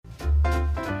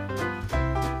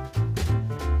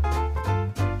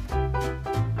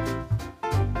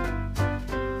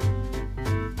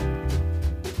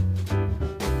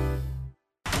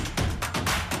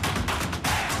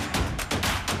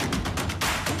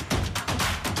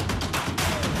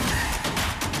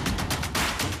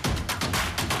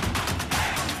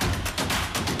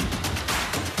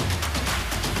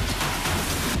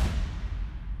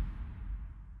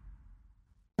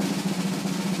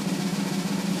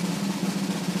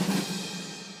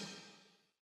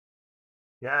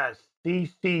Yes,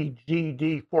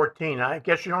 CCGD 14. I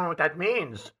guess you don't know what that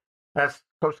means. That's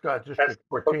Coast Guard District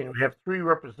 14. We have three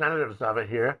representatives of it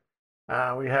here.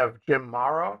 We have Jim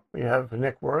Morrow, we have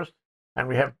Nick Worst, and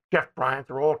we have Jeff Bryant.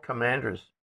 They're all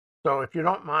commanders. So if you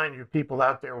don't mind, you people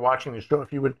out there watching the show,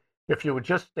 if you would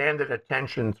just stand at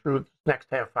attention through this next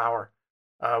half hour,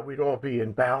 we'd all be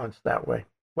in balance that way.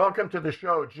 Welcome to the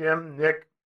show, Jim, Nick,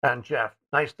 and Jeff.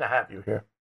 Nice to have you here.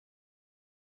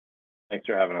 Thanks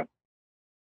for having us.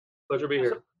 Pleasure to be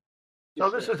here. So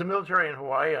this is the military in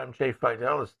Hawaii. I'm Jay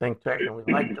Fidel, it's Think Tech, and we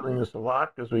like doing this a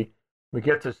lot because we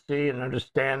get to see and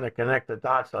understand and connect the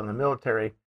dots on the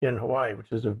military in Hawaii,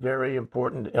 which is a very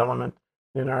important element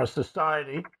in our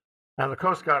society. And the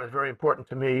Coast Guard is very important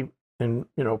to me, and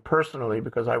personally,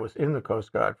 because I was in the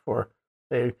Coast Guard for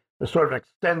a sort of an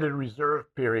extended reserve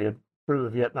period through the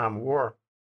Vietnam War.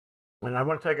 And I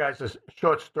want to tell you guys this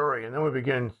short story, and then we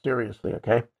begin seriously,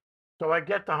 okay? So I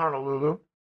get to Honolulu.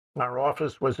 Our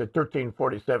office was at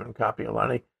 1347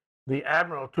 Kapiolani. The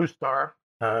Admiral, two-star,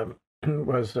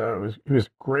 was a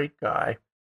great guy,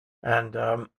 and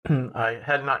I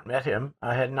had not met him.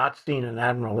 I had not seen an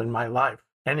admiral in my life,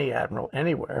 any admiral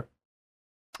anywhere,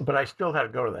 but I still had to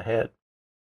go to the head.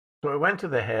 So I went to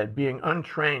the head, being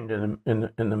untrained in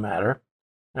the matter,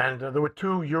 and there were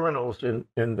two urinals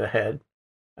in the head,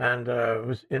 and it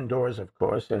was indoors, of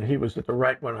course, and he was at the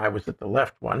right one, I was at the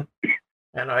left one.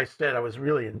 And I said I was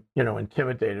really,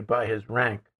 intimidated by his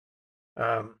rank.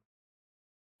 I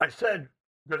said,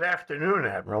 "Good afternoon,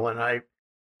 Admiral," and I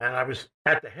was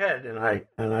at the head, and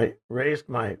I raised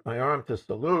my arm to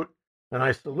salute, and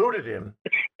I saluted him,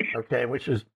 okay, which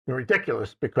is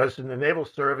ridiculous because in the naval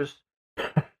service,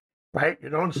 right, you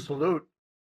don't salute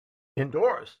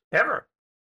indoors ever,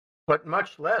 but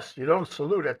much less you don't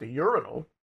salute at the urinal.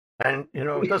 And,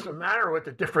 it doesn't matter what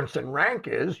the difference in rank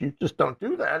is. You just don't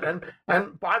do that.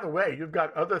 And by the way, you've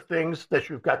got other things that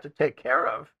you've got to take care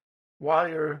of while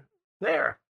you're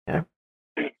there. Yeah?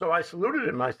 So I saluted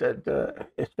him. I said,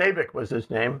 Fabic was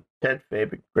his name, Ted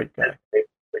Fabic, great guy.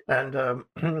 And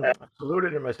I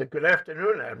saluted him. I said, "Good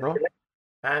afternoon, Admiral."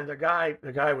 And the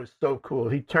guy was so cool.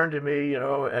 He turned to me,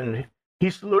 and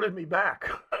he saluted me back.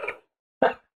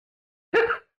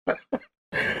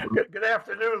 Good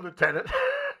afternoon, Lieutenant.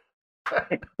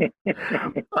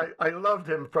 I loved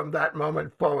him from that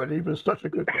moment forward. He was such a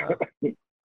good guy.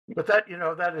 But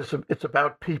it's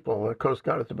about people. The Coast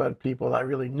Guard is about people. I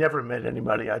really never met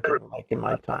anybody I didn't like in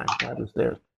my time. I was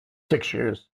there 6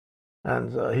 years,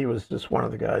 and he was just one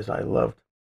of the guys I loved.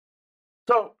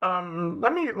 So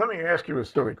let me ask you a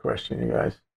story question, you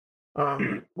guys.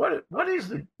 What is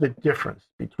the difference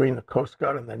between the Coast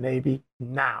Guard and the Navy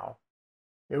now?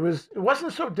 It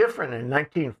wasn't so different in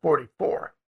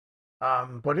 1944.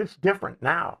 But it's different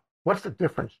now. What's the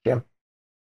difference, Jim?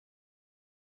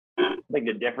 I think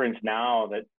the difference now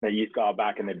that you saw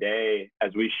back in the day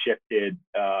as we shifted,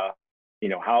 how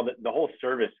the whole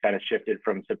service kind of shifted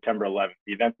from September 11th.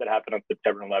 The events that happened on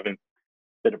September 11th,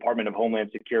 the Department of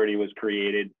Homeland Security was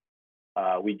created.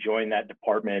 We joined that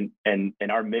department, and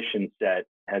our mission set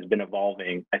has been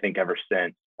evolving, I think, ever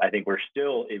since. I think we're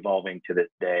still evolving to this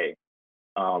day.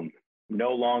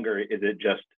 No longer is it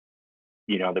just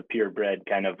the purebred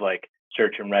kind of like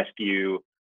search and rescue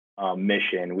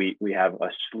mission. We have a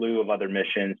slew of other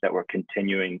missions that we're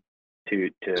continuing to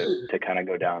kind of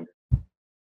go down.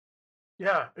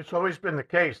 Yeah, it's always been the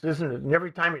case, isn't it? And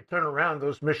every time you turn around,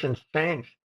 those missions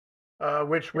change,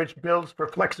 which builds for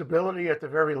flexibility at the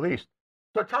very least.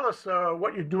 So tell us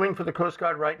what you're doing for the Coast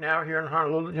Guard right now here in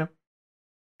Honolulu, Jim.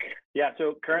 Yeah,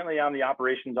 so currently I'm the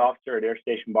operations officer at Air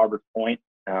Station Barbers Point.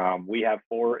 We have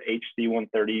 4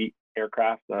 HC-130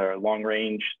 aircraft,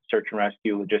 long-range search and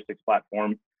rescue logistics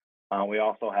platform. We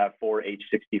also have 4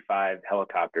 H-65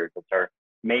 helicopters. That's our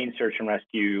main search and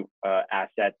rescue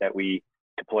asset that we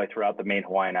deploy throughout the main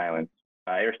Hawaiian Islands.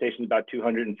 Air Station is about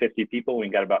 250 people.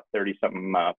 We've got about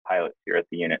 30-something pilots here at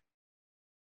the unit.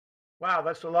 Wow,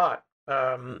 that's a lot.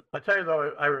 I tell you,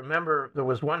 though, I remember there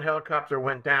was one helicopter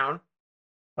went down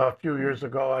a few years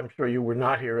ago. I'm sure you were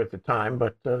not here at the time,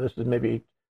 but this is maybe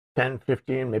 10,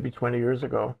 15, maybe 20 years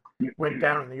ago. Went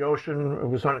down in the ocean. It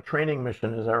was on a training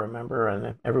mission, as I remember,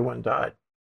 and everyone died.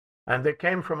 And they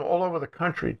came from all over the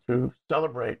country to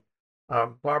celebrate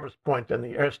Barbers Point and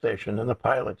the air station and the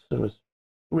pilots. It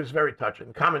was very touching.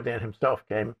 The commandant himself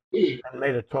came and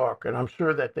made a talk, and I'm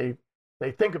sure that they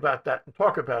think about that and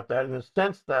talk about that in the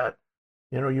sense that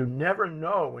you never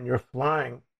know when you're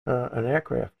flying an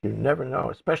aircraft. You never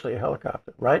know, especially a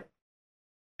helicopter, right?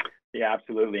 Yeah,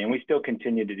 absolutely. And we still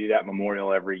continue to do that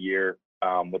memorial every year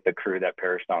with the crew that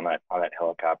perished on that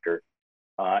helicopter.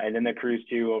 and then the cruise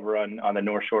too over on the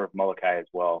North Shore of Molokai as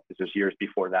well. This was years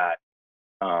before that.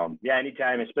 Yeah,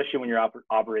 anytime, especially when you're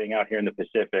operating out here in the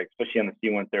Pacific, especially on the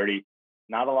C-130,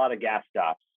 not a lot of gas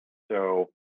stops. So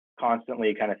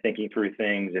constantly kind of thinking through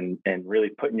things and really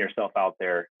putting yourself out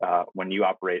there when you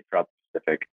operate throughout the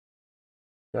Pacific.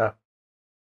 Yeah.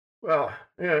 Well,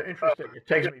 yeah, interesting. It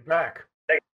takes me back.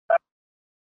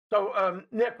 So,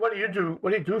 Nick, what do you do?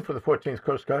 What do you do for the 14th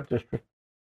Coast Guard District?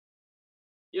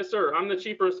 Yes, sir. I'm the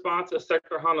Chief of Response at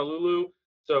Sector Honolulu.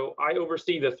 So I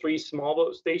oversee the 3 small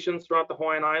boat stations throughout the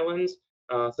Hawaiian Islands.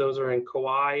 Those are in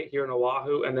Kauai, here in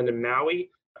Oahu, and then in Maui.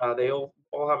 They all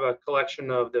have a collection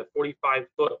of the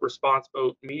 45-foot response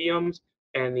boat mediums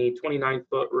and the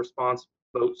 29-foot response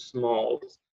boat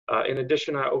smalls. In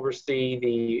addition, I oversee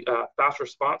the fast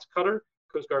response cutter,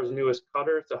 Coast Guard's newest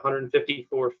cutter. It's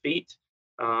 154 feet.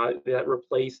 That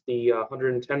replaced the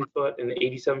 110-foot and the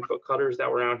 87-foot cutters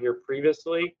that were out here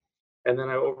previously. And then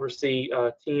I oversee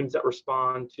teams that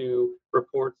respond to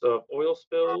reports of oil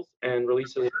spills and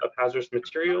releases of hazardous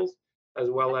materials, as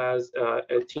well as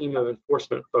a team of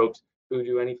enforcement folks who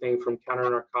do anything from counter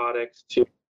narcotics to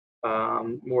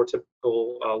more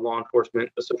typical law enforcement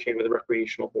associated with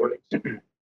recreational boardings.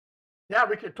 Yeah,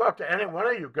 we could talk to any one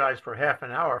of you guys for half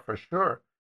an hour for sure.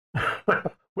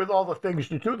 With all the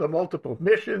things you do, the multiple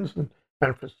missions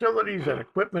and facilities and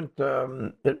equipment,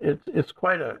 it's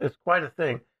quite a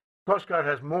thing. Coast Guard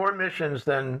has more missions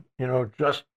than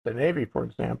just the Navy, for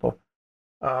example.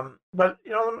 But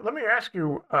let me ask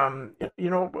you,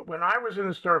 when I was in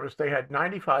the service, they had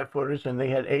 95 footers and they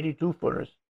had 82 footers,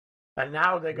 and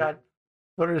now they got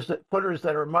footers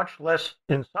that are much less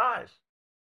in size.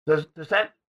 Is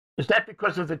that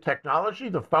because of the technology,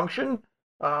 the function?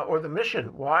 Or the mission?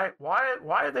 Why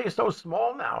are they so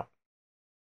small now?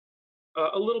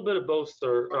 A little bit of both,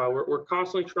 sir. We're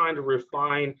constantly trying to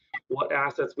refine what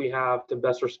assets we have to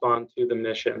best respond to the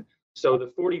mission. So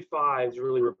the 45s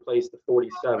really replaced the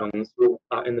 47s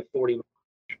and the 40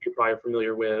 you're probably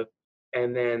familiar with.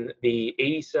 And then the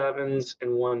 87s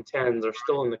and 110s are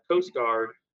still in the Coast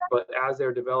Guard, but as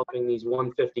they're developing these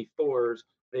 154s,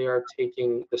 they are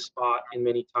taking the spot in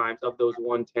many times of those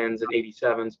 110s and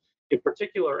 87s. In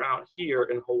particular, out here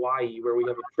in Hawaii, where we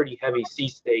have a pretty heavy sea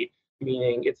state,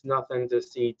 meaning it's nothing to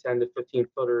see 10 to 15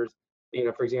 footers,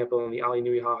 for example, in the Ali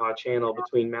Nui Haha Channel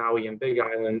between Maui and Big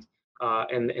Island.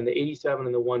 And the 87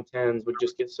 and the 110s would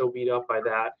just get so beat up by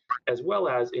that, as well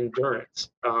as endurance.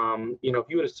 If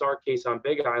you had a SAR case on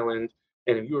Big Island,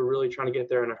 and if you were really trying to get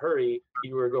there in a hurry,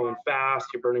 you were going fast,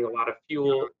 you're burning a lot of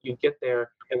fuel, you'd get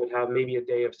there and would have maybe a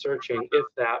day of searching, if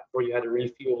that, before you had to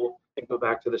refuel and go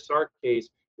back to the SAR case.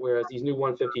 Whereas these new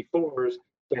 154s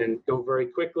can go very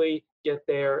quickly, get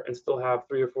there, and still have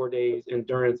 3 or 4 days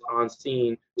endurance on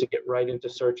scene to get right into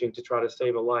searching to try to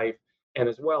save a life, and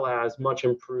as well as much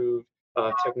improved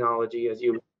technology as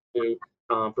you do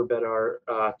for better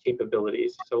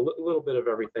capabilities. So a little bit of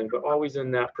everything, but always in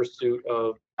that pursuit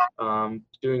of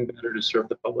doing better to serve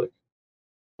the public.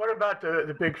 What about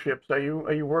the big ships? Are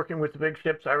you working with the big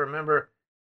ships? I remember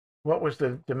what was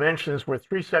the dimensions were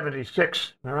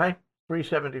 376, all right?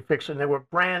 376, and they were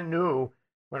brand new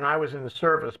when I was in the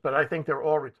service, but I think they're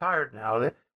all retired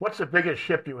now. What's the biggest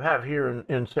ship you have here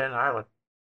in Sand Island?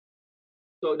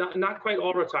 So not quite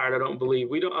all retired, I don't believe.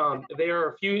 We don't. There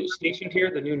are a few stationed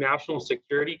here, the new national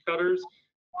security cutters,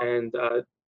 and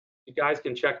you guys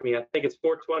can check me. I think it's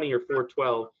 420 or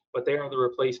 412, but they are the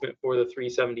replacement for the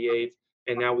 378s.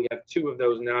 And now we have 2 of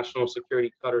those national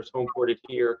security cutters home ported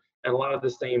here, and a lot of the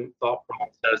same thought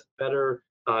process: better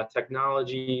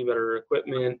technology, better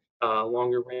equipment,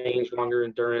 longer range, longer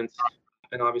endurance,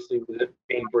 and obviously with it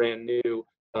being brand new,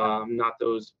 not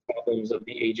those problems of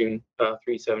the aging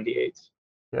 378s.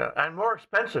 Yeah, and more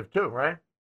expensive too, right?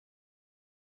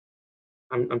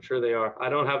 I'm sure they are. I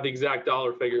don't have the exact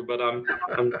dollar figure, but I'm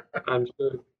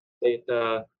sure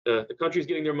the country's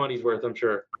getting their money's worth. I'm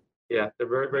sure. Yeah, they're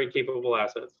very, very capable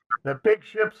assets. The big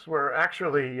ships were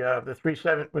actually the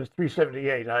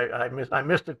 378. I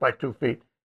missed it by 2 feet.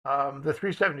 The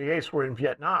 378s were in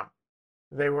Vietnam.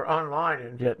 They were online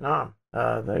in Vietnam.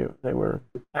 They were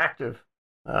active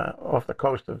off the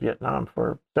coast of Vietnam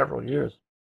for several years.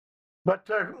 But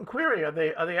query, are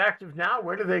they active now?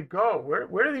 Where do they go?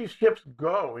 Where do these ships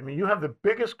go? I mean, you have the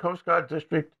biggest Coast Guard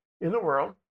district in the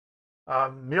world,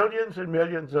 millions and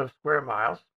millions of square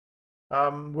miles.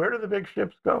 Where do the big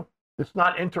ships go? It's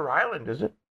not inter-island, is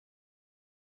it?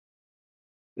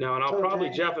 No, and I'll probably,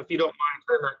 Jay, Jeff, if you don't mind,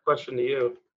 turn that question to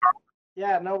you.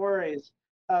 Yeah, no worries.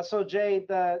 So Jay,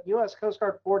 the U.S. Coast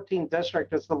Guard 14th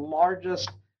District is the largest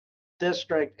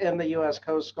district in the U.S.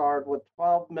 Coast Guard with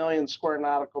 12 million square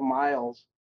nautical miles.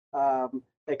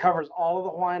 It covers all of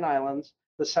the Hawaiian Islands,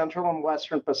 the Central and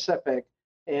Western Pacific,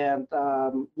 and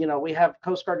we have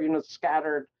Coast Guard units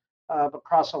scattered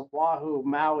across Oahu,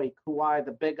 Maui, Kauai,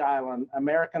 the Big Island,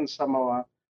 American Samoa,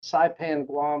 Saipan,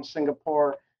 Guam,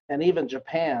 Singapore, and even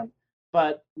Japan.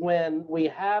 But when we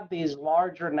have these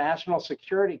larger national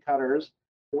security cutters,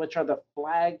 which are the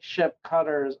flagship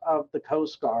cutters of the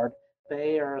Coast Guard,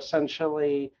 they are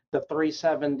essentially the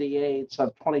 378s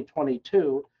of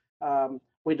 2022.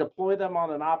 We deploy them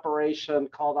on an operation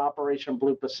called Operation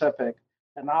Blue Pacific.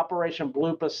 And Operation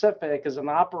Blue Pacific is an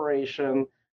operation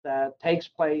that takes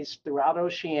place throughout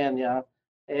Oceania,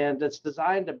 and it's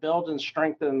designed to build and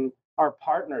strengthen our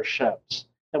partnerships.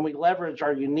 And we leverage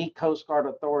our unique Coast Guard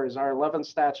authorities, our 11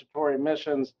 statutory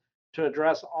missions, to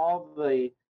address all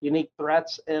the unique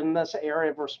threats in this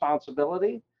area of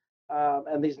responsibility.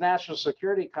 And these national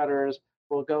security cutters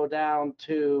will go down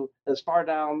to as far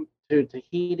down to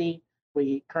Tahiti.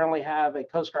 We currently have a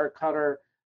Coast Guard cutter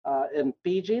in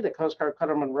Fiji. The Coast Guard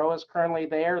cutter Monroe is currently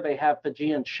there. They have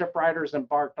Fijian shipriders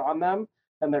embarked on them,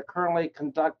 and they're currently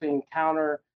conducting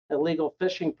counter illegal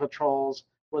fishing patrols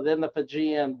within the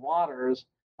Fijian waters,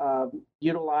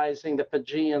 utilizing the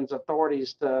Fijians'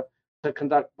 authorities to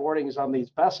conduct boardings on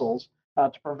these vessels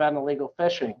to prevent illegal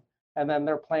fishing. And then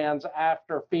their plans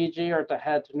after Fiji are to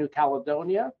head to New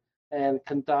Caledonia and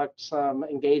conduct some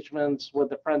engagements with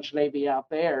the French Navy out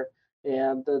there,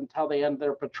 and until they end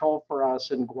their patrol for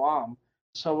us in Guam.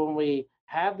 So when we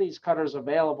have these cutters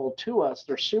available to us,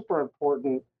 they're super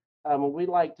important. What we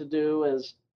like to do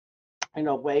is,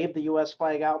 wave the U.S.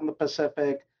 flag out in the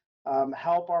Pacific,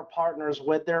 help our partners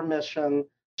with their mission,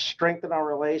 strengthen our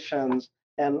relations,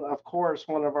 and of course,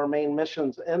 one of our main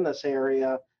missions in this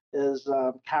area is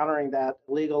countering that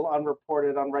illegal,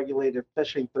 unreported, unregulated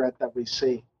fishing threat that we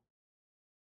see.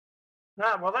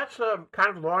 Yeah, well, that's kind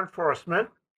of law enforcement.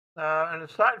 And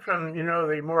aside from,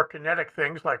 the more kinetic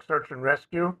things like search and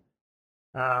rescue,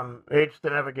 aids to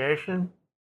navigation,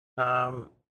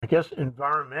 I guess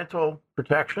environmental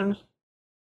protections,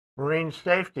 marine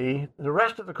safety, the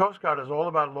rest of the Coast Guard is all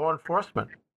about law enforcement,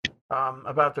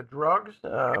 about the drugs,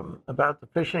 about the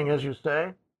fishing, as you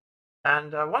say.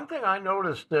 And one thing I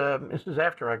noticed, this is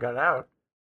after I got out,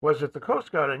 was that the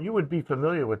Coast Guard, and you would be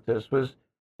familiar with this, was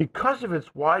because of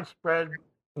its widespread,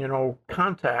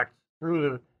 contacts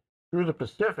through the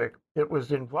Pacific, it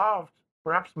was involved,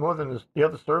 perhaps more than the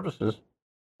other services,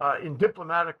 in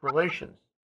diplomatic relations,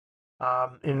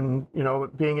 in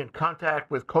being in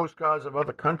contact with Coast Guards of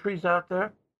other countries out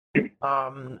there,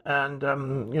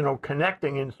 and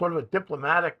connecting in sort of a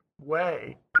diplomatic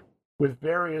way with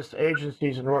various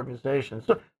agencies and organizations.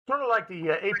 So, sort of like the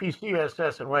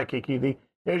APCSS in Waikiki, the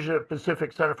Asia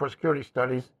Pacific Center for Security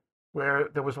Studies, where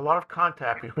there was a lot of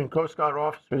contact between Coast Guard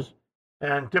officers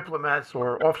and diplomats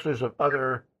or officers of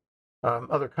other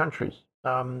countries.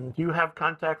 Do you have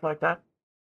contact like that?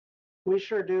 We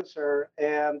sure do, sir.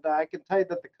 And I can tell you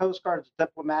that the Coast Guard's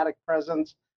diplomatic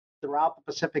presence throughout the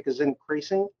Pacific is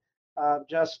increasing.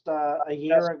 Just a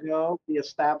year ago, we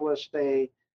established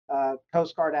a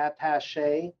Coast Guard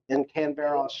attaché in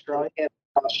Canberra, Australia.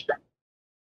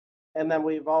 And then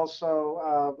we've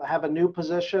also have a new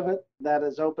position that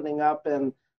is opening up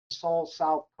in Seoul,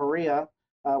 South Korea.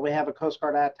 We have a Coast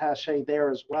Guard attaché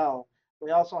there as well.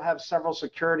 We also have several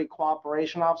security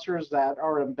cooperation officers that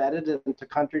are embedded into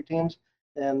country teams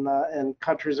in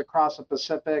countries across the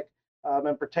Pacific,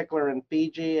 in particular in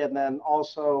Fiji, and then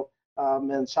also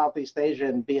in Southeast Asia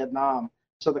and Vietnam.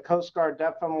 So the Coast Guard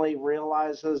definitely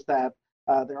realizes that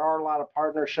there are a lot of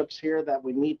partnerships here that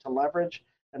we need to leverage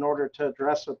in order to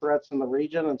address the threats in the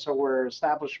region. And so we're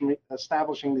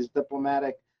establishing these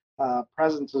diplomatic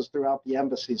presences throughout the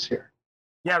embassies here.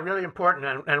 Yeah, really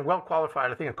important and well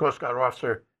qualified. I think a Coast Guard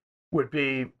officer would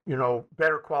be,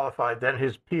 better qualified than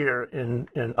his peer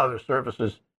in other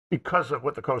services because of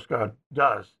what the Coast Guard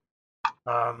does.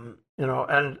 And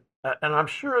I'm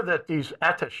sure that these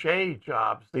attaché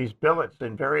jobs, these billets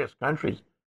in various countries,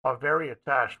 are very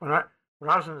attached. When I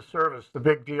was in the service, the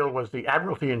big deal was the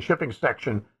Admiralty and Shipping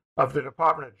section of the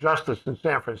Department of Justice in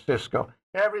San Francisco.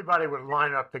 Everybody would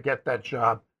line up to get that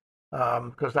job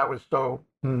because that was so,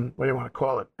 what do you want to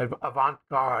call it,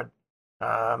 avant-garde,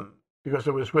 because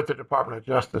it was with the Department of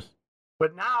Justice.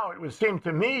 But now it would seem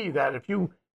to me that if you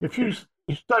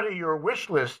study your wish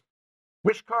list,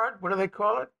 wish card, what do they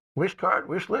call it? Wish card,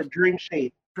 wish list? A dream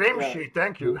sheet. Dream sheet,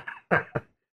 thank you.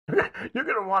 You're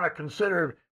going to want to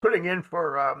consider putting in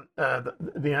for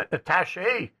the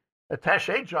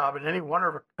attaché job in any one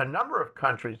of a number of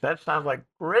countries. That sounds like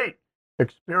great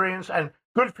experience and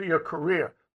good for your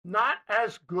career. Not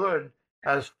as good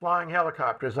as flying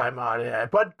helicopters, I might add,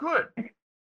 but good.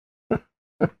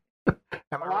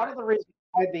 Am I A lot right? of the reason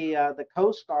why the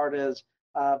Coast Guard is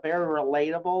very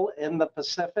relatable in the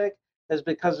Pacific is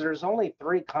because there's only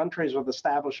three countries with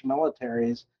established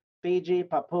militaries: Fiji,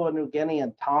 Papua New Guinea,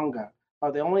 and Tonga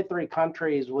are the only three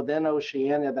countries within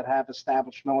Oceania that have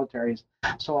established militaries.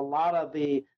 So a lot of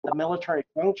the military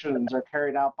functions are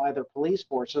carried out by their police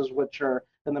forces, which are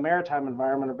in the maritime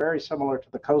environment are very similar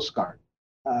to the Coast Guard.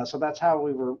 So that's how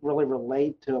we really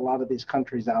relate to a lot of these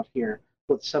countries out here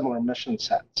with similar mission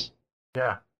sets.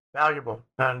 Yeah, valuable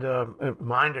and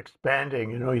mind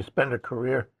expanding. You know, you spend a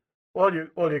career. All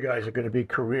you guys are going to be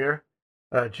career.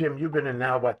 Jim, you've been in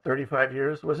now what 35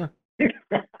 years, was it?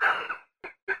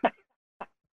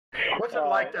 What's it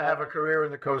like to have a career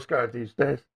in the Coast Guard these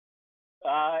days?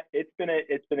 It's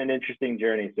been an interesting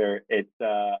journey, sir.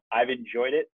 I've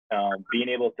enjoyed it. Being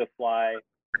able to fly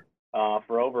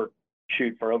for over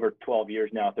 12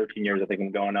 years now, 13 years I think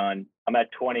I'm going on. I'm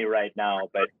at 20 right now,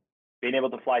 but being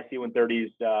able to fly C-130s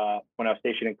when I was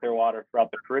stationed in Clearwater throughout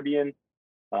the Caribbean,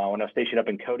 when I was stationed up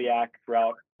in Kodiak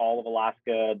throughout all of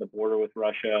Alaska, the border with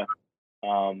Russia,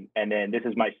 and then this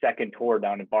is my second tour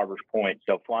down in Barbers Point.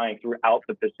 So flying throughout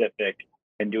the Pacific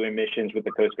and doing missions with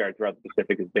the Coast Guard throughout the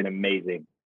Pacific has been amazing.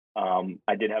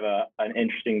 I did have an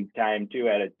interesting time too.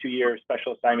 I had a 2-year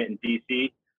special assignment in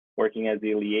DC, working as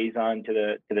the liaison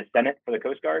to the Senate for the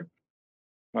Coast Guard.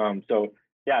 So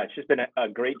yeah, it's just been a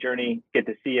great journey. Get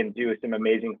to see and do some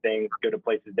amazing things. Go to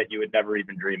places that you would never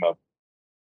even dream of.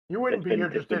 You wouldn't be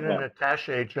interested in an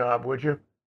attaché job, would you?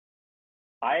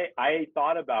 I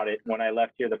thought about it when I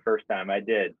left here the first time. I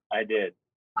did.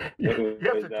 You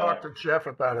have to talk to Jeff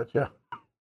about it, yeah.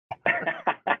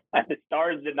 The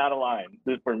stars did not align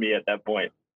for me at that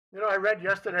point. You know, I read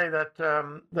yesterday that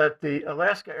that the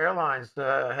Alaska Airlines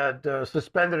had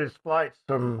suspended its flights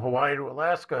from Hawaii to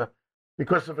Alaska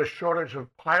because of a shortage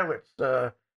of pilots.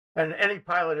 And any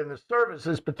pilot in the service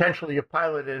is potentially a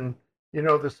pilot in, you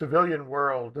know, the civilian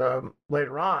world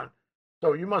later on.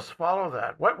 So you must follow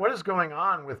that. What is going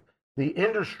on with the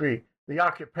industry, the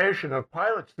occupation of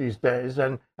pilots these days,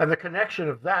 and the connection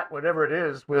of that, whatever it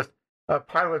is, with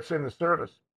pilots in the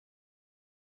service?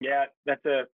 Yeah, that's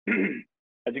a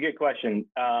that's a good question,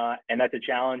 and that's a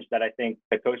challenge that I think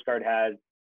the Coast Guard has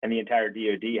and the entire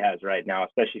DoD has right now,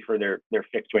 especially for their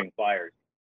fixed wing flyers.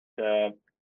 The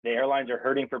airlines are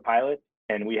hurting for pilots,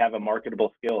 and we have a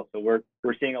marketable skill. So we're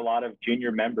seeing a lot of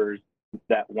junior members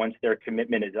that once their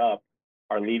commitment is up,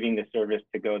 are leaving the service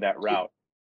to go that route.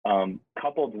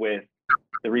 Coupled with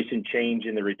the recent change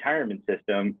in the retirement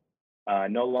system,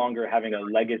 no longer having a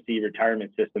legacy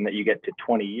retirement system that you get to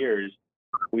 20 years,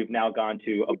 we've now gone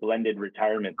to a blended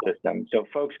retirement system. So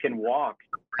folks can walk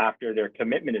after their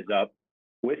commitment is up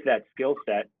with that skill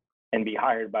set and be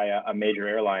hired by a major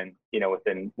airline, you know,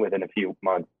 within a few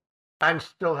months. And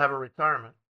still have a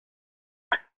retirement.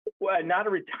 Well, not a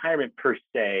retirement per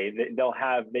se.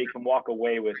 They can walk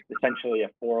away with essentially a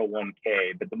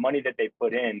 401k, but the money that they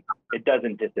put in, it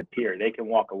doesn't disappear. They can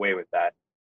walk away with that.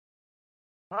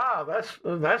 Wow,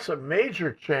 that's a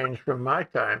major change from my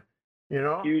time. You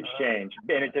know, huge change,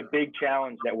 and it's a big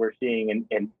challenge that we're seeing.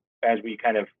 And as we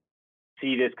kind of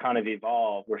see this kind of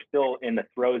evolve, we're still in the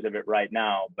throes of it right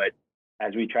now. But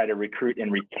as we try to recruit and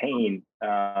retain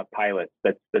pilots,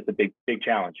 that's a big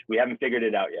challenge. We haven't figured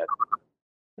it out yet.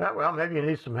 Yeah, well, maybe you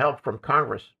need some help from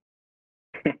Congress.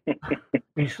 We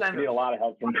need a lot of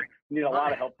help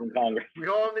from Congress. We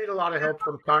all need a lot of help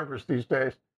from Congress these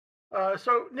days.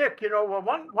 So, Nick, you know, well,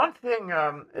 one thing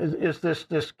is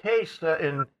this case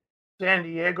in San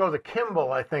Diego, the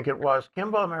Kimball, I think it was.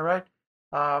 Kimball, am I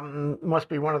right? Must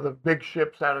be one of the big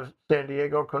ships out of San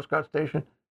Diego, Coast Guard Station.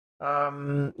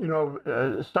 You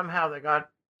know, somehow they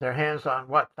got their hands on,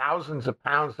 thousands of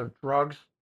pounds of drugs,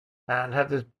 and had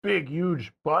this big,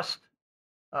 huge bust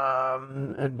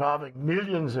involving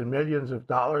millions and millions of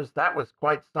dollars. That was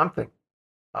quite something.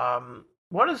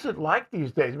 What is it like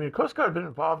these days? I mean, Coast Guard has been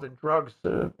involved in drugs,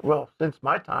 since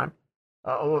my time,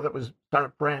 although that was kind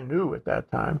of brand new at that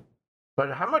time.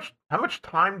 But how much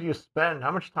time do you spend?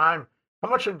 How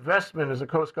much investment is the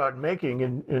Coast Guard making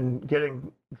in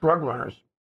getting drug runners?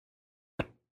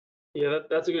 Yeah,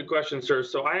 that's a good question, sir.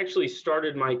 So I actually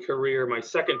started my career, my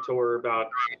second tour, about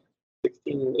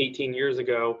 16, 18 years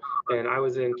ago, and I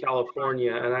was in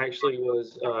California, and I actually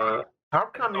was. How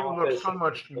come you look so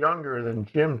much younger than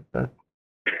Jim?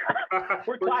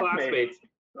 We're classmates.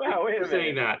 Wow, wait a minute.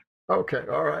 Saying that. Okay,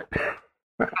 all right.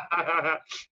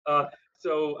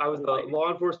 So I was a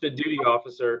law enforcement duty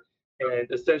officer, and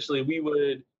essentially we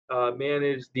would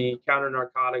manage the counter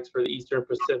narcotics for the Eastern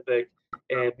Pacific,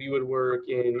 and we would work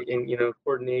in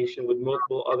coordination with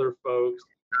multiple other folks.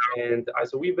 And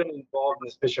so we've been involved in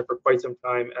this mission for quite some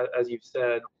time, as you've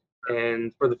said.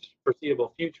 and for the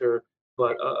foreseeable future.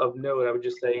 But of note, I would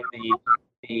just say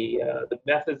the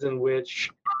methods in which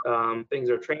things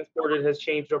are transported has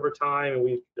changed over time, and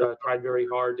we've tried very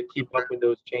hard to keep up with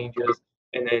those changes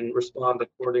and then respond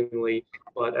accordingly.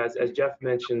 But as Jeff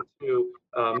mentioned too,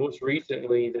 most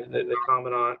recently, the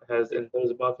commandant has, and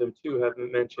those above him too, have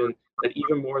mentioned that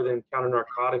even more than counter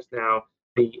narcotics now,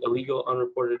 the illegal,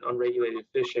 unreported, unregulated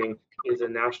fishing is a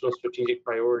national strategic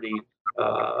priority,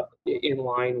 in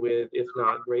line with, if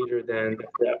not greater than, the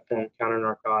threat from counter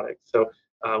narcotics. So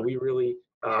we really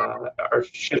are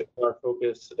shifting our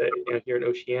focus here in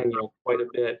Oceania quite a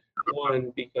bit.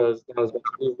 One, because not as much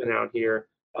movement out here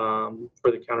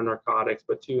for the counter narcotics,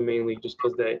 but two, mainly just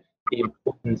because the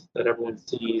importance that everyone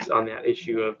sees on that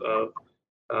issue of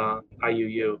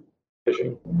IUU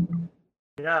fishing.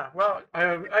 Yeah, well, I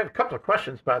have a couple of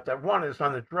questions about that. One is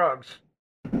on the drugs.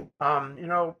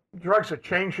 Drugs are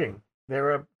changing.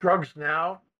 There are drugs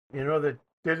now, that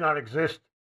did not exist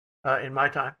in my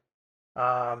time,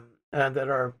 and that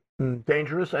are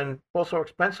dangerous and also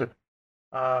expensive.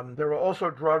 There are also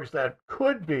drugs that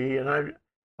could be, and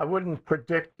I wouldn't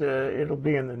predict it'll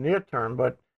be in the near term,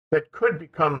 but that could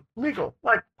become legal,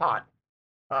 like pot,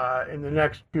 in the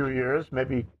next few years.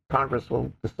 Maybe Congress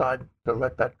will decide to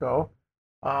let that go.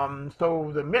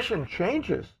 So the mission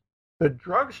changes, the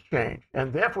drugs change,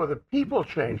 and therefore the people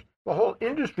change. The whole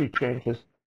industry changes.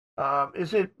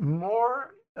 Is it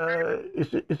more?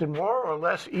 Is it more or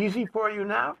less easy for you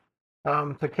now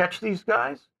to catch these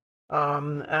guys?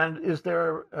 And is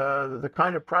there the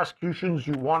kind of prosecutions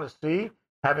you want to see,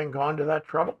 having gone to that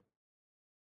trouble?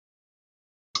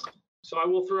 So I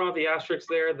will throw out the asterisk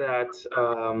there that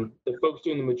the folks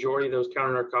doing the majority of those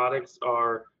counter narcotics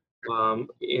are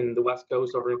in the West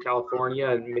Coast over in California,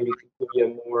 and maybe could give you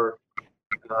a more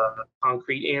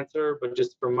concrete answer. But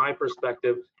just from my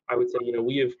perspective, I would say,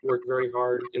 we have worked very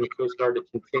hard in the Coast Guard to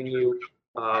continue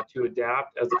to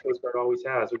adapt, as the Coast Guard always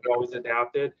has. We've always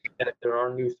adapted, and if there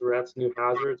are new threats, new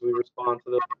hazards, we respond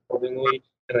to those accordingly.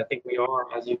 And I think we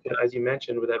are, as you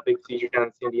mentioned, with that big seizure down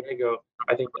in San Diego.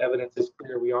 I think the evidence is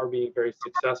clear. We are being very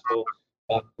successful.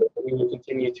 We will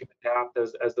continue to adapt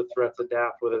as the threats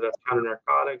adapt, whether that's counter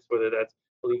narcotics, whether that's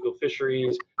illegal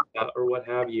fisheries, or what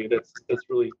have you. That's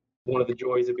really one of the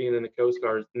joys of being in the Coast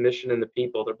Guard is the mission and the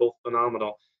people. They're both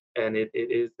phenomenal, and it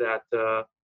is that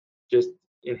just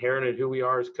inherent in who we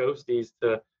are as coasties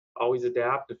to always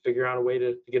adapt and figure out a way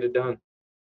to get it done.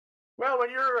 Well, when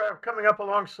you're coming up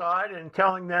alongside and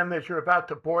telling them that you're about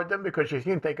to board them because you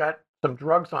think they got some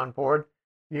drugs on board,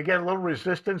 you get a little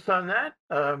resistance on that.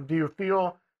 Do you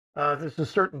feel there's a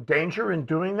certain danger in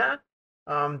doing that?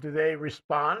 Do they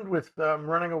respond with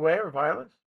running away or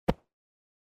violence?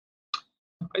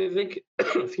 I think,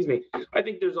 excuse me, I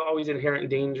think there's always inherent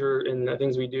danger in the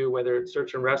things we do, whether it's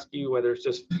search and rescue, whether it's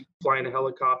just flying a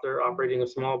helicopter, operating a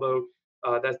small boat.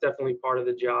 That's definitely part of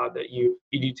the job that you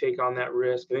do take on that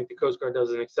risk. I think the Coast Guard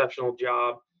does an exceptional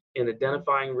job in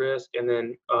identifying risk and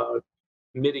then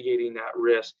mitigating that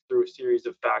risk through a series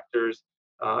of factors.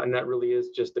 And that really is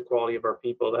just the quality of our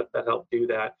people that help do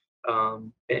that.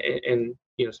 So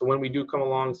when we do come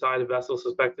alongside a vessel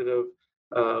suspected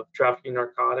of trafficking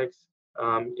narcotics,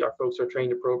 our folks are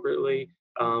trained appropriately.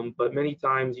 But many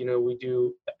times, we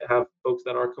do have folks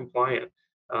that are compliant.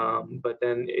 But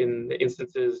then in the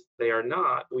instances they are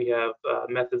not, we have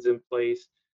methods in place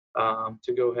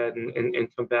to go ahead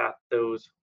and combat those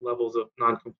levels of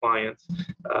noncompliance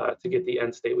to get the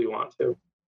end state we want to.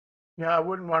 Yeah, I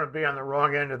wouldn't want to be on the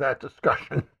wrong end of that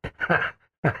discussion.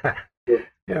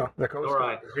 The Coast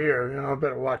Guard is here,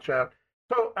 better watch out.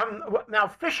 So now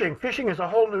fishing is a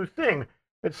whole new thing.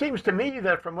 It seems to me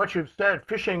that from what you've said,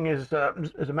 fishing is a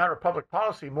matter of public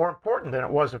policy more important than it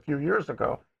was a few years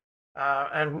ago.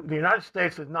 And the United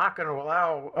States is not going to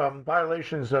allow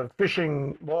violations of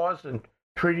fishing laws and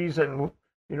treaties and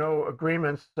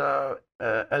agreements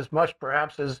as much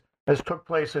perhaps as took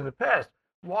place in the past.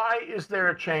 Why is there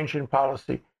a change in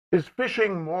policy? Is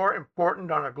fishing more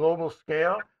important on a global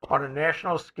scale, on a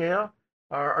national scale?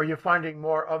 Are you finding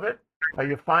more of it? Are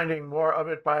you finding more of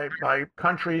it by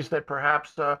countries that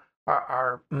perhaps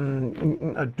are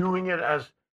doing it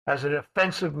as an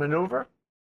offensive maneuver?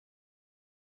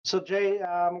 So, Jay,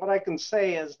 what I can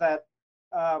say is that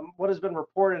what has been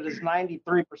reported is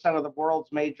 93% of the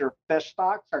world's major fish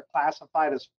stocks are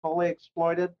classified as fully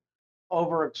exploited,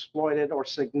 overexploited, or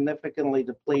significantly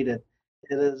depleted.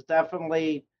 It is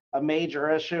definitely a major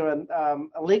issue, and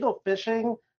illegal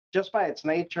fishing, just by its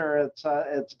nature,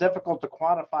 it's difficult to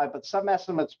quantify, but some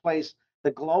estimates place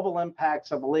the global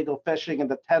impacts of illegal fishing in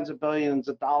the tens of billions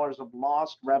of dollars of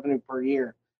lost revenue per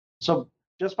year. So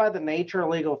just by the nature of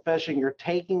illegal fishing, you're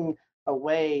taking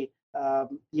away,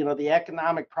 the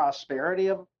economic prosperity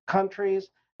of countries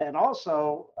and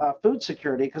also food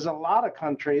security, because a lot of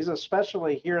countries,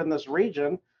 especially here in this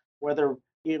region, where they're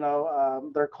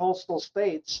coastal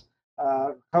states,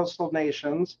 coastal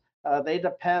nations, they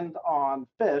depend on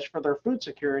fish for their food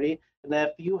security. And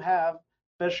if you have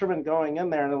fishermen going in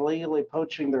there and illegally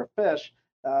poaching their fish,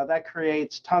 that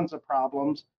creates tons of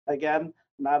problems. Again,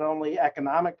 not only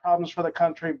economic problems for the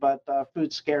country, but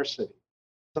food scarcity.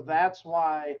 So that's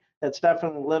why it's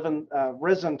definitely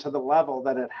risen to the level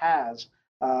that it has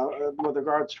with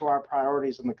regards to our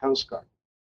priorities in the Coast Guard.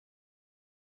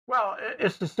 Well,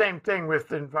 it's the same thing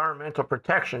with environmental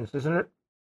protections, isn't it?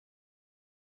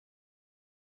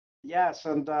 Yes,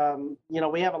 and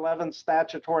we have 11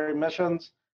 statutory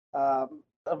missions.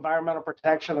 Environmental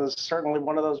protection is certainly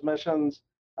one of those missions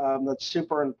that's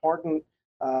super important,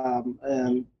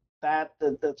 and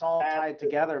that's all tied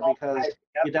together because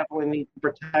you definitely need to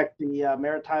protect the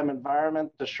maritime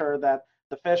environment to ensure that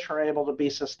the fish are able to be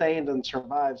sustained and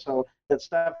survive. So it's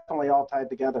definitely all tied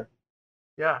together.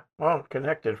 Yeah, well,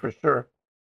 connected for sure.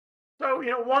 So,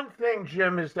 one thing,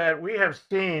 Jim, is that we have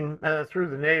seen through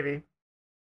the Navy,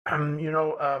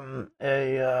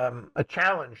 a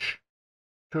challenge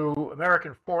to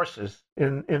American forces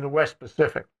in the West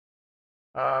Pacific.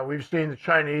 We've seen the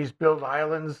Chinese build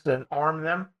islands and arm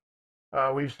them.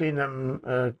 We've seen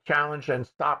them challenge and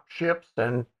stop ships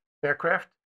and aircraft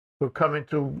who come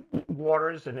into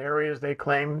waters and areas they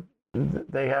claim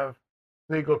they have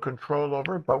legal control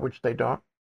over, but which they don't.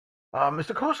 Is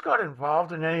the Coast Guard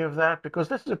involved in any of that? Because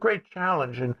this is a great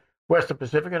challenge in Western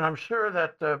Pacific, and I'm sure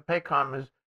that PACOM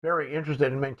is very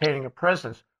interested in maintaining a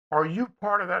presence. Are you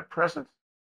part of that presence?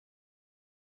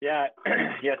 Yeah,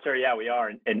 yes, sir. Yeah, we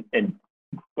are, and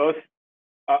both.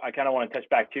 I kind of want to touch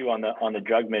back too on the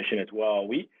drug mission as well.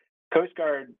 Coast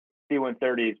Guard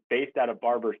C-130s based out of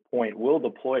Barbers Point will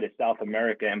deploy to South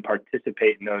America and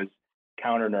participate in those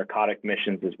counter narcotic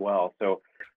missions as well. So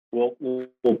we'll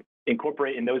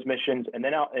incorporate in those missions, and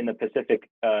then out in the Pacific,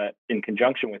 in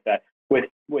conjunction with that, with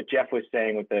what Jeff was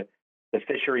saying with the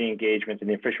fishery engagements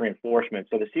and the fishery enforcement.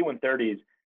 So the C-130s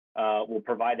will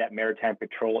provide that maritime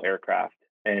patrol aircraft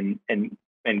and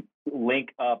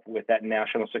link up with that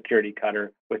national security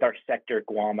cutter, with our sector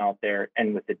Guam out there,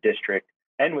 and with the district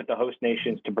and with the host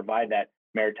nations to provide that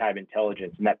maritime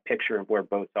intelligence and that picture of where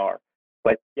boats are.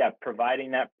 But yeah,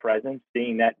 providing that presence,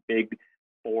 seeing that big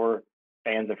 4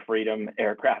 fans of freedom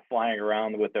aircraft flying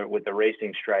around with the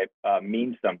racing stripe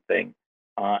means something.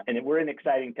 And we're in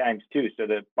exciting times too. So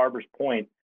the Barbers Point,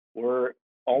 we're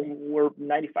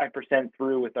 95%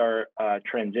 through with our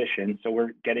transition. So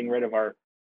we're getting rid of our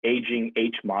aging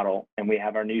H model, and we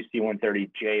have our new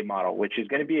C-130J model, which is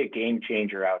going to be a game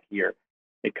changer out here.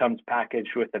 It comes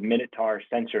packaged with a Minotaur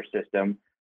sensor system,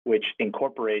 which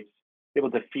incorporates,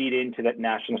 able to feed into that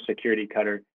national security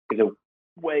cutter, is a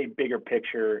way bigger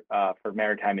picture for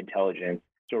maritime intelligence.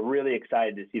 So we're really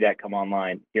excited to see that come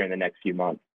online here in the next few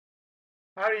months.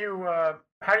 How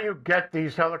do you get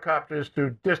these helicopters to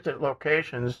distant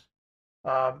locations?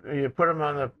 You put them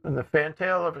on the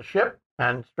fantail of a ship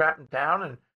and strap them down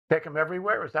and take them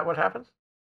everywhere. Is that what happens?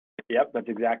 Yep, that's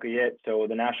exactly it. So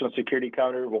the national security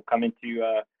cutter will come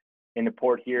into in the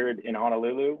port here in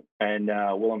Honolulu, and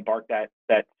we'll embark that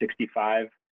 65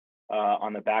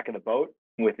 on the back of the boat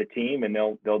with the team, and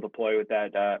they'll deploy with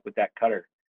that cutter,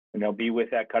 and they'll be with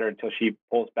that cutter until she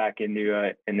pulls back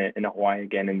into Hawaii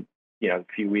again in a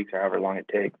few weeks or however long it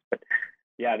takes. But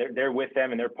yeah, they're with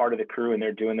them, and they're part of the crew, and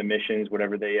they're doing the missions,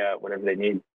 whatever they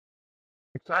need.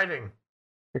 Exciting.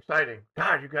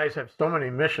 God, you guys have so many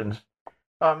missions.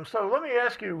 So let me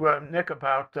ask you, Nick,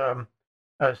 about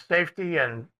safety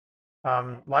and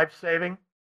life saving.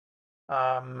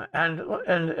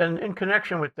 And in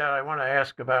connection with that, I want to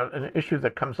ask about an issue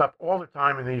that comes up all the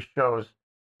time in these shows.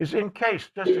 Is just in case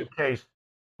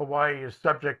Hawaii is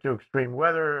subject to extreme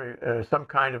weather, some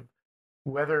kind of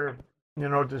weather,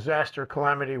 disaster,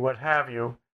 calamity, what have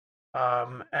you,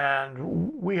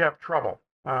 and we have trouble.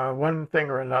 One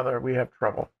thing or another, we have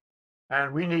trouble.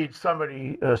 And we need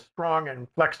somebody strong and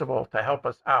flexible to help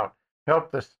us out,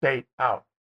 help the state out.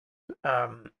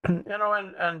 If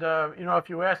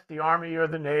you ask the Army or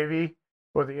the Navy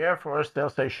or the Air Force, they'll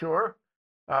say sure.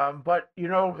 But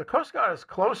the Coast Guard is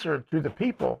closer to the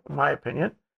people, in my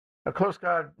opinion. The Coast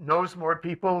Guard knows more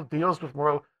people, deals with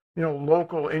more,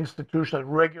 local institutions,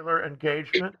 regular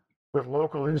engagement with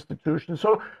local institutions.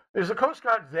 So is the Coast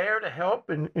Guard there to help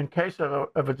in case of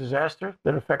a disaster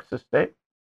that affects the state?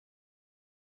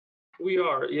 We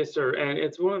are, yes, sir. And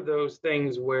it's one of those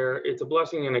things where it's a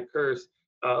blessing and a curse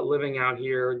living out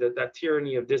here, that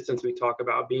tyranny of distance we talk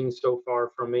about, being so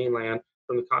far from mainland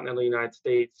from the continental United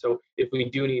States. So if we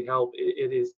do need help,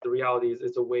 the reality is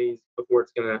it's a ways before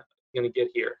it's gonna get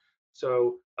here.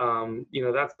 So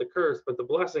that's the curse, but the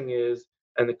blessing is,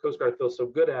 and the Coast Guard feels so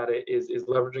good at it, is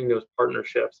leveraging those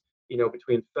partnerships,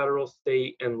 between federal,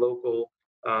 state, and local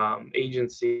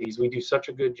agencies. We do such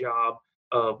a good job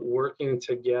of working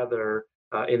together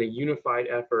in a unified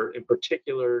effort, in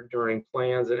particular during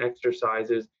plans and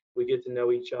exercises. We get to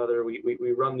know each other.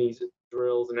 We run these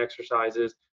drills and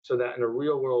exercises so that in a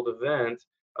real world event,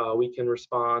 we can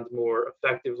respond more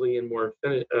effectively and more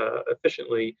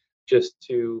efficiently, just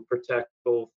to protect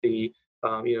both the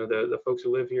folks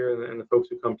who live here and the folks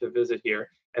who come to visit here.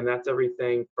 And that's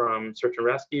everything from search and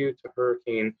rescue to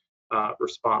hurricane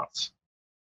response.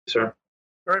 Sir.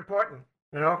 Very important,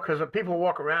 because if people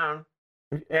walk around,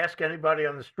 ask anybody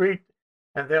on the street,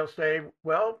 and they'll say,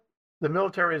 well, the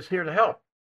military is here to help,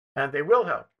 and they will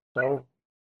help. So,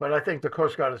 but I think the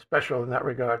Coast Guard is special in that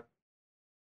regard.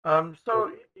 I want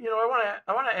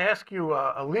to ask you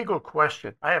a legal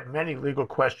question. I have many legal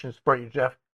questions for you,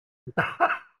 Jeff.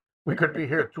 We could be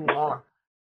here too long.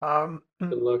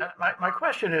 My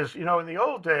question is, in the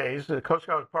old days, the Coast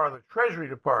Guard was part of the Treasury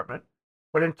Department,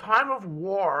 but in time of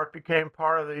war, it became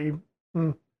part of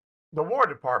the War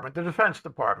Department, the Defense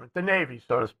Department, the Navy,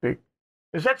 so to speak.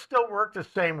 Does that still work the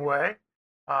same way?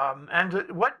 And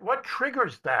what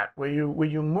triggers that? Will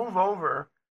you move over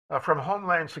from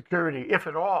Homeland Security, if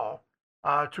at all,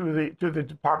 to the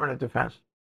Department of Defense?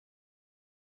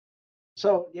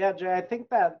 So yeah, Jay, I think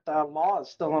that law is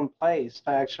still in place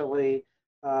to actually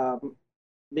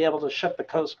be able to ship the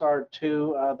Coast Guard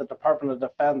to the Department of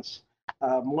Defense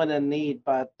when in need.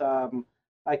 But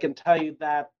I can tell you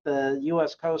that the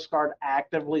U.S. Coast Guard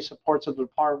actively supports the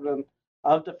Department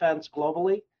of Defense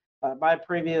globally. My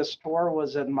previous tour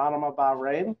was in Manama,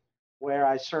 Bahrain, where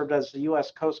I served as the U.S.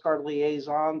 Coast Guard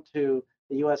liaison to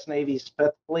the U.S. Navy's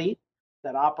Fifth Fleet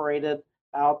that operated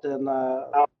out in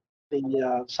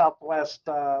the Southwest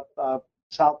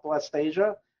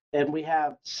Asia. And we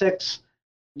have 6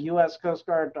 U.S. Coast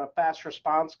Guard fast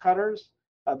response cutters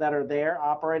that are there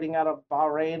operating out of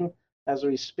Bahrain as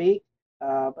we speak,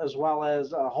 as well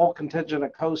as a whole contingent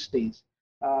of coasties.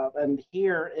 And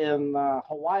here in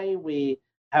Hawaii, we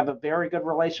have a very good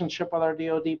relationship with our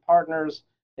DoD partners,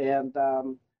 and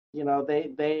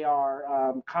they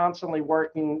are constantly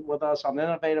working with us on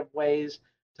innovative ways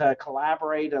to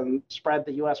collaborate and spread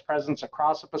the U.S. presence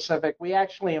across the Pacific. We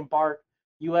actually embark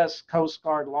U.S. Coast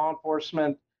Guard law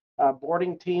enforcement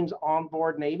boarding teams on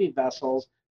board Navy vessels,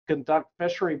 conduct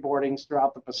fishery boardings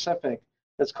throughout the Pacific.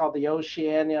 It's called the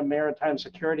Oceania Maritime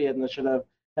Security Initiative,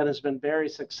 and has been very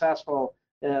successful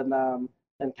in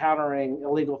countering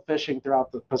illegal fishing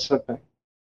throughout the Pacific.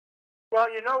 Well,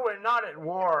 we're not at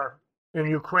war in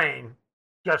Ukraine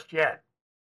just yet,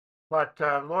 but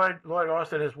Lloyd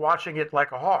Austin is watching it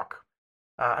like a hawk.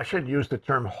 I shouldn't use the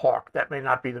term hawk. That may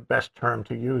not be the best term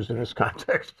to use in this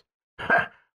context.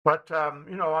 But,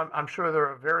 I'm sure there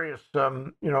are various,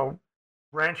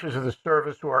 branches of the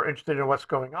service who are interested in what's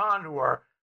going on, who are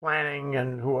planning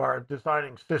and who are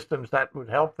designing systems that would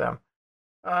help them.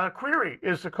 Query,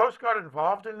 is the Coast Guard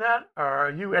involved in that? Or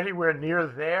are you anywhere near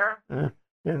there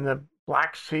in the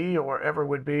Black Sea or wherever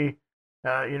would be,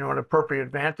 an appropriate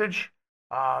advantage?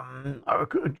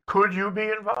 Could you be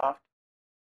involved?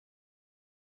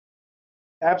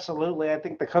 Absolutely. I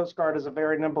think the Coast Guard is a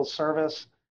very nimble service.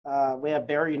 We have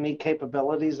very unique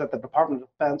capabilities that the Department of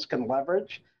Defense can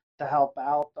leverage to help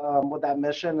out with that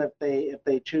mission if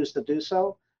they choose to do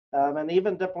so. And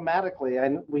even diplomatically,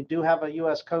 and we do have a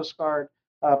U.S. Coast Guard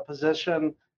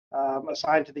position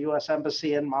assigned to the U.S.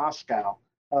 Embassy in Moscow.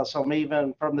 So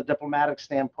even from the diplomatic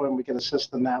standpoint, we can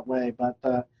assist in that way. But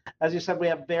as you said, we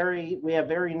have very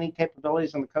unique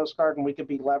capabilities in the Coast Guard, and we could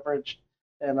be leveraged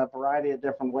in a variety of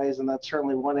different ways. And that's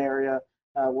certainly one area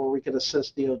where we could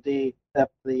assist DoD if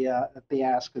the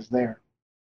ask is there.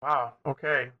 Wow.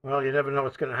 Okay. Well, you never know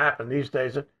what's going to happen these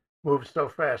days. It moves so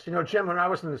fast. Jim, when I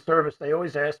was in the service, they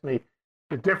always asked me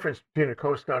the difference between the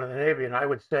Coast Guard and the Navy, and I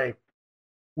would say,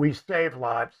 we save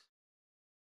lives.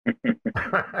 Is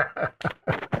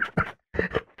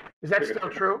that still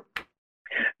true?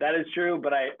 That is true,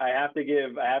 but I have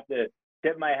to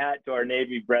tip my hat to our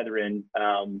Navy brethren.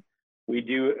 We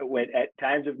do, at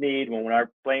times of need, when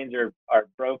our planes are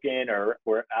broken or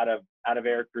we're out of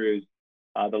air crews,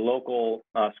 the local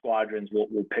squadrons will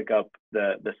pick up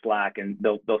the slack, and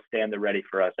they'll stand there ready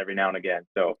for us every now and again.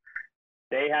 So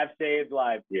they have saved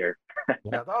lives here.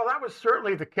 Yeah, well, that was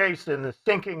certainly the case in the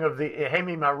sinking of the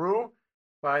Ehime Maru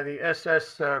by the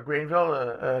SS Greenville,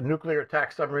 a nuclear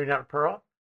attack submarine out of Pearl.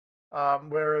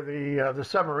 where the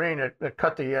submarine that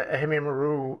cut the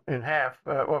Himimaru in half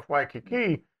off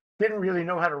Waikiki didn't really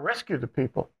know how to rescue the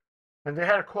people, and they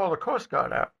had to call the Coast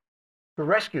Guard out to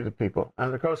rescue the people,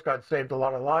 and the Coast Guard saved a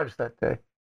lot of lives that day.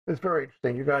 It's very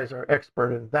interesting. You guys are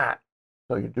expert in that,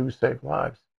 so you do save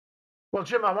lives. Well,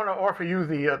 Jim, I want to offer you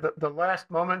the last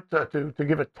moment to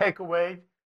give a takeaway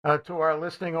to our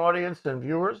listening audience and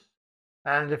viewers.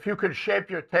 And if you could shape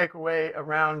your takeaway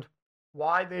around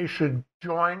why they should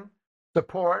join,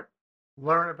 support,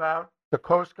 learn about the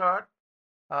Coast Guard,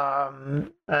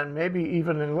 and maybe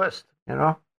even enlist,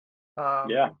 Yeah.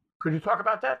 Could you talk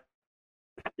about that?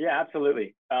 Yeah,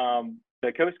 absolutely.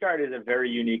 The Coast Guard is a very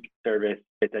unique service.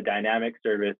 It's a dynamic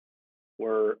service.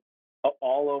 We're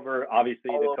all over, obviously,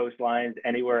 the coastlines,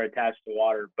 anywhere attached to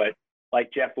water. But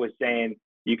like Jeff was saying,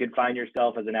 you can find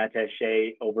yourself as an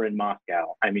attaché over in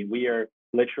Moscow. I mean, we are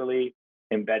literally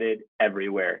embedded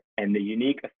everywhere. And the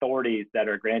unique authorities that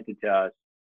are granted to us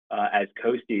as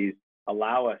coasties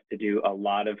allow us to do a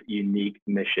lot of unique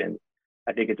missions.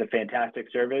 I think it's a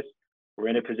fantastic service. We're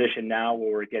in a position now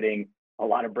where we're getting a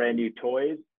lot of brand new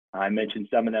toys. I mentioned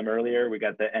some of them earlier. We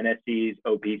got the NSCs,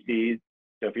 OPCs.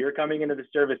 So if you're coming into the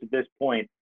service at this point,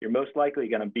 you're most likely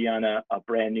going to be on a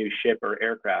brand new ship or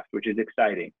aircraft, which is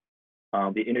exciting.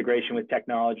 The integration with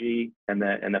technology and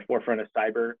the forefront of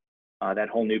cyber, that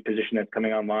whole new position that's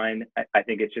coming online, I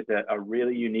think it's just a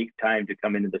really unique time to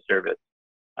come into the service.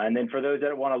 And then for those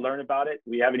that want to learn about it,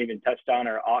 we haven't even touched on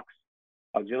our AUX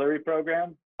auxiliary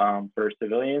program for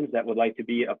civilians that would like to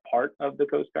be a part of the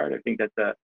Coast Guard. I think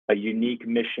that's a unique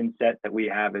mission set that we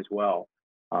have as well.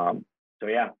 So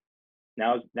yeah,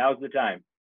 now's the time.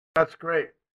 That's great.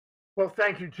 Well,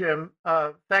 thank you, Jim.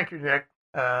 Thank you, Nick.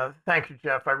 Thank you,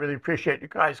 Jeff. I really appreciate you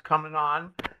guys coming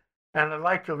on. And I'd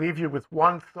like to leave you with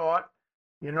one thought.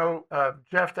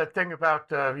 Jeff, that thing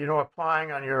about,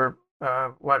 applying on your,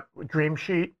 dream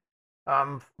sheet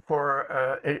for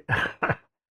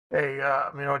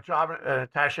a job, an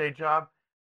attaché job.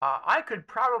 I could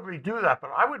probably do that, but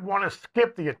I would want to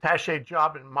skip the attaché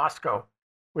job in Moscow.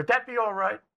 Would that be all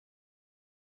right?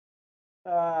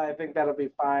 I think that'll be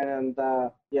fine. And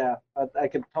yeah, I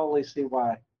can totally see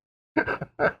why.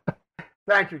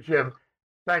 Thank you, Jim.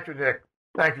 Thank you, Nick.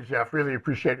 Thank you, Jeff. Really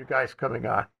appreciate you guys coming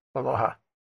on. Aloha.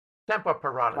 Semper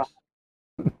Paratus.